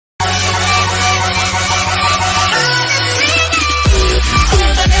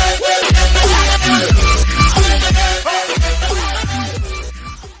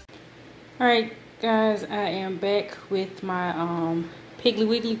Guys, I am back with my Piggly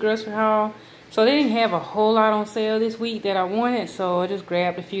Wiggly grocery haul. So they didn't have a whole lot on sale this week that I wanted, so I just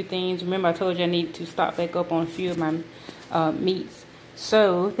grabbed a few things. Remember I told you I needed to stock back up on a few of my meats.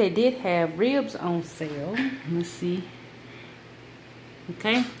 So they did have ribs on sale. Let's see.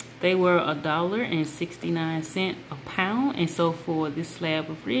 Okay, they were $1.69 a pound, and so for this slab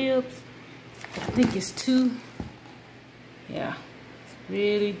of ribs, I think it's two. Yeah, it's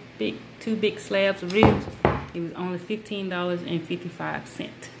really big, two big slabs of ribs. It was only $15.55.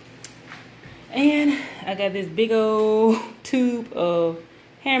 And I got this big old tube of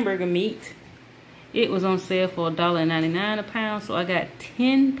hamburger meat. It was on sale for $1.99 a pound, so I got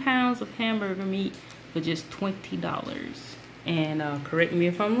 10 pounds of hamburger meat for just $20. And correct me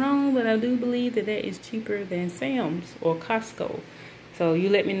if I'm wrong, but I do believe that that is cheaper than Sam's or Costco. So you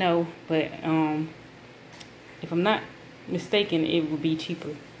let me know, but if I'm not mistaken, it will be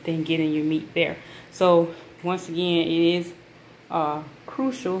cheaper than getting your meat there. So once again, it is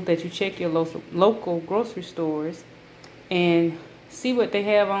crucial that you check your local grocery stores and see what they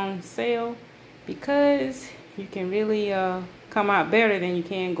have on sale, because you can really come out better than you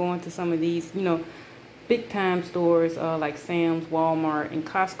can going to some of these, you know, big time stores like Sam's, Walmart, and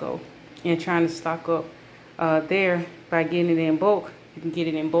Costco, and trying to stock up there by getting it in bulk. You can get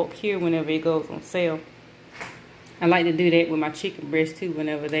it in bulk here whenever it goes on sale. I like to do that with my chicken breast too,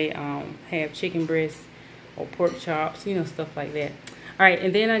 whenever they have chicken breasts or pork chops, you know, stuff like that. All right,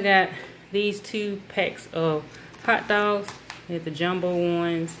 and then I got these 2 packs of hot dogs. They're the jumbo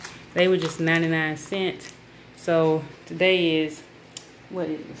ones. They were just 99 cents. So today is, what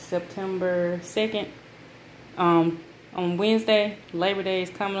is it, September 2nd. On Wednesday, Labor Day is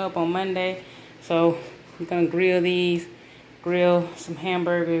coming up on Monday. So I'm gonna grill some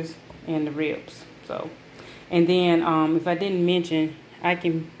hamburgers and the ribs. So, and then if I didn't mention, I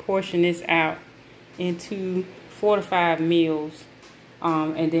can portion this out into 4 to 5 meals.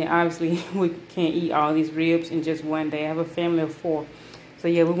 And then obviously we can't eat all these ribs in just one day. I have a family of 4. So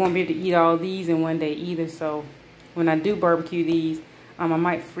yeah, we won't be able to eat all these in one day either. So when I do barbecue these, I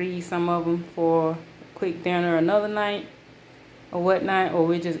might freeze some of them for a quick dinner another night or whatnot, or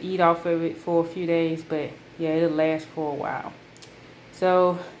we'll just eat off of it for a few days. But yeah, it'll last for a while.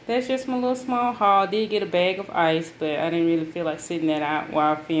 So that's just my little small haul. I did get a bag of ice, but I didn't really feel like sitting that out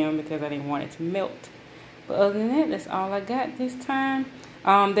while I filmed because I didn't want it to melt. But other than that, that's all I got this time.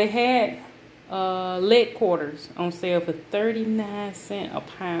 They had leg quarters on sale for 39 cents a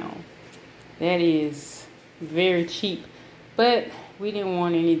pound. That is very cheap, but we didn't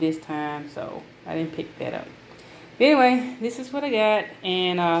want any this time, so I didn't pick that up. But anyway, this is what I got,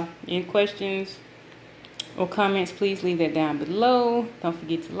 and any questions or comments, please leave that down below. Don't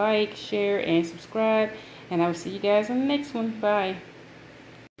forget to like, share, and subscribe, and I will see you guys in the next one. Bye.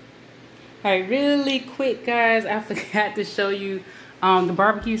 Alright, really quick guys, I forgot to show you the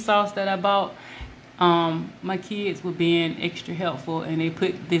barbecue sauce that I bought. My kids were being extra helpful and they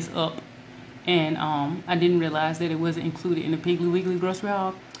put this up, and I didn't realize that it wasn't included in the Piggly Wiggly grocery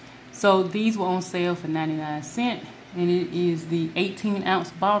haul. So these were on sale for 99 cents, and it is the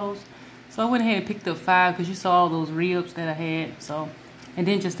 18-ounce bottles. So I went ahead and picked up 5 because you saw all those ribs that I had. So, and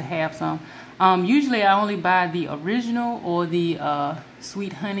then just to have some. Usually I only buy the original or the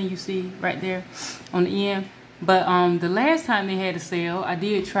sweet honey you see right there on the end. But the last time they had a sale, I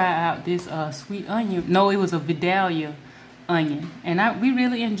did try out this sweet onion. No, it was a Vidalia onion, and we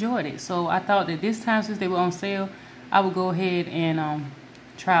really enjoyed it. So I thought that this time, since they were on sale, I would go ahead and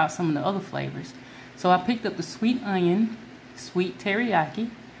try out some of the other flavors. So I picked up the sweet onion, sweet teriyaki,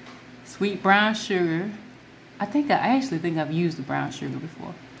 sweet brown sugar. I actually think I've used the brown sugar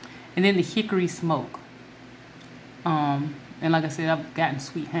before. And then the hickory smoke. And like I said, I've gotten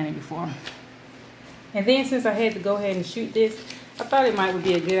sweet honey before. And then since I had to go ahead and shoot this, I thought it might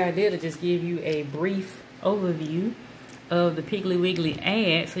be a good idea to just give you a brief overview of the Piggly Wiggly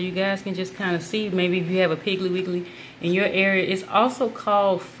ad, so you guys can just kind of see maybe if you have a Piggly Wiggly in your area. It's also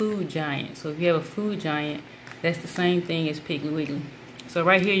called Food Giant. So if you have a Food Giant, that's the same thing as Piggly Wiggly. So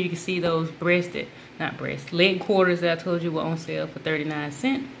right here you can see those leg quarters that I told you were on sale for 39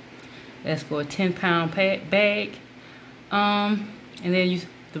 cents. That's for a 10-pound bag. And then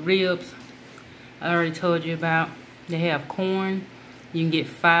the ribs, I already told you about. They have corn. You can get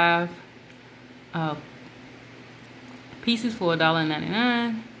 5 pieces for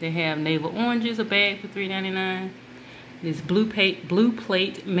 $1.99. They have navel oranges, a bag for $3.99. This blue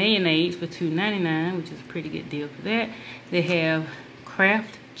plate mayonnaise for $2.99, which is a pretty good deal for that. They have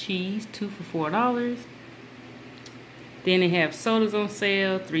Kraft cheese, 2 for $4. Then they have sodas on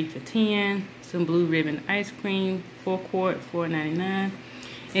sale, 3 for $10. Some Blue Ribbon ice cream, 4 quart, $4.99.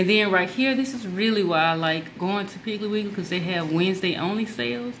 And then right here, this is really why I like going to Piggly Wiggly, because they have Wednesday only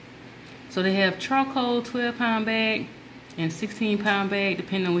sales. So they have charcoal 12-pound bag and 16-pound bag,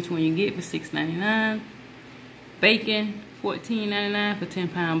 depending on which one you get, for $6.99. Bacon, $14.99 for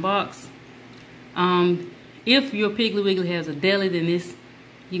 10-pound box. If your Piggly Wiggly has a deli, then this,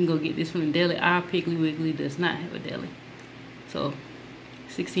 you can go get this from the deli. Our Piggly Wiggly does not have a deli. So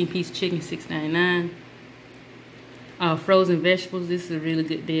 16-piece chicken, $6.99. Frozen vegetables, this is a really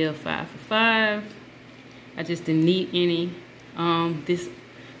good deal, 5 for $5. I just didn't need any. This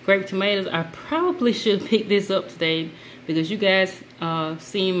grape tomatoes, I probably should pick this up today, because you guys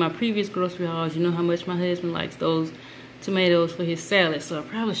seen my previous grocery hauls. You know how much my husband likes those tomatoes for his salad, so I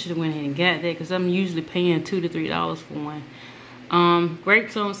probably should have went ahead and got that, because I'm usually paying $2 to $3 for one.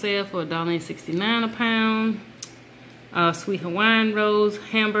 Grapes on sale for $1.69 a pound. Sweet Hawaiian rolls,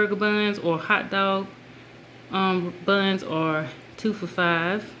 hamburger buns, or hot dog buns are 2 for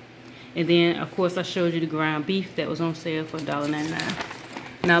 $5. And then of course I showed you the ground beef that was on sale for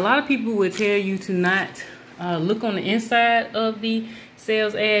 $1.99. Now a lot of people would tell you to not look on the inside of the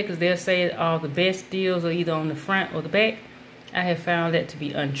sales ad, because they'll say all the best deals are either on the front or the back. I have found that to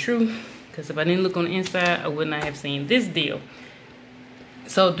be untrue, because if I didn't look on the inside, I would not have seen this deal.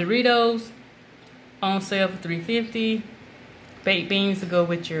 So Doritos on sale for $3.50. Baked beans to go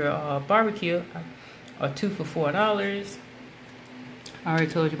with your barbecue are 2 for $4. I already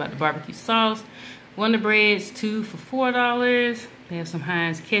told you about the barbecue sauce. Wonder Breads, 2 for $4. They have some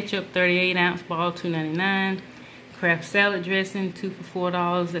Heinz ketchup, 38-ounce ball, $2.99. Kraft salad dressing, 2 for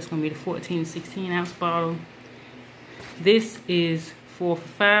 $4. That's going to be the 14 to 16-ounce bottle. This is 4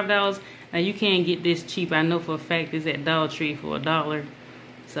 for $5. Now you can't get this cheap. I know for a fact it's at Dollar Tree for $1.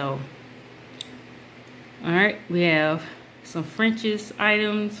 So, all right, we have some French's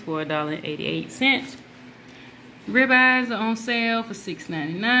items for $1.88. Ribeyes are on sale for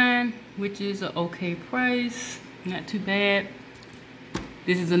 $6.99, which is an okay price, not too bad.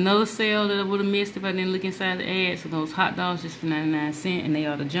 This is another sale that I would have missed if I didn't look inside the ad. So those hot dogs just for 99 cents, and they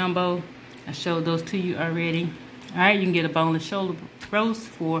are the jumbo. I showed those to you already. All right, you can get a boneless shoulder roast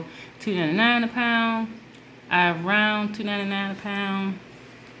for $2.99 a pound. I have round, $2.99 a pound.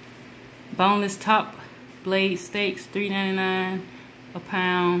 Boneless top blade steaks, $3.99 a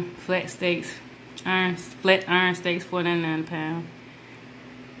pound. Flat steaks, flat iron steaks, $4.99 a pound.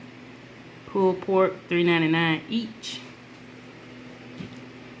 Pulled pork, $3.99 each.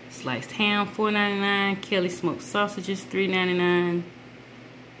 Sliced ham, $4.99. Kelly smoked sausages, $3.99.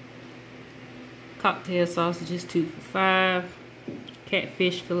 Cocktail sausages, 2 for $5.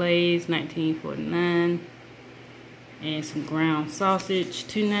 Catfish fillets, $19.49. And some ground sausage,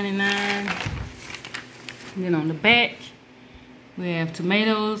 $2.99. Then on the back, we have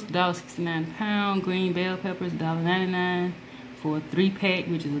tomatoes, $1.69 a pound. Green bell peppers, $1.99 for a 3-pack,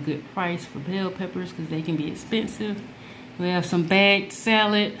 which is a good price for bell peppers because they can be expensive. We have some bagged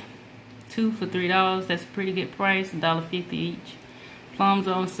salad, 2 for $3. That's a pretty good price, $1.50 each. Plums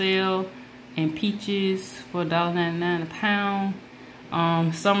on sale, and peaches for $1.99 a pound.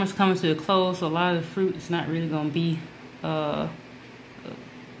 Summer's coming to a close, so a lot of the fruit is not really going to be a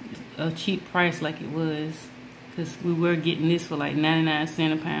cheap price like it was, because we were getting this for like 99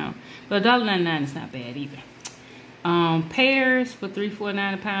 cents a pound. But $1.99 is not bad either. Pears for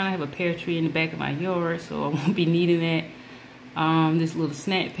 $3.49 a pound. I have a pear tree in the back of my yard, so I won't be needing that. This little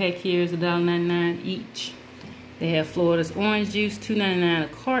snack pack here is $1.99 each. They have Florida's orange juice, $2.99 a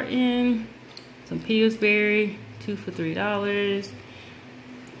carton. Some Pillsbury, 2 for $3.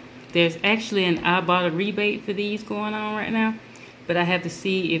 There's actually an Ibotta rebate for these going on right now, but I have to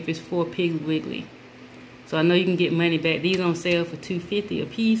see if it's for Piggly Wiggly. So I know you can get money back. These on sale for $2.50 a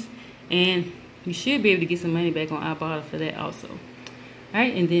piece, and you should be able to get some money back on Ibotta for that also. All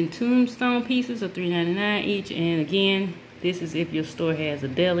right, and then Tombstone pieces are $3.99 each, and again, this is if your store has a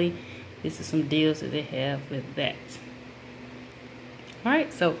deli. This is some deals that they have with that. All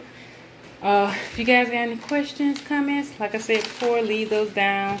right, so if you guys got any questions, comments, like I said before, leave those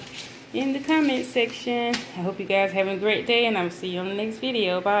down in the comment section. I hope you guys having a great day, and I will see you on the next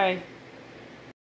video. Bye.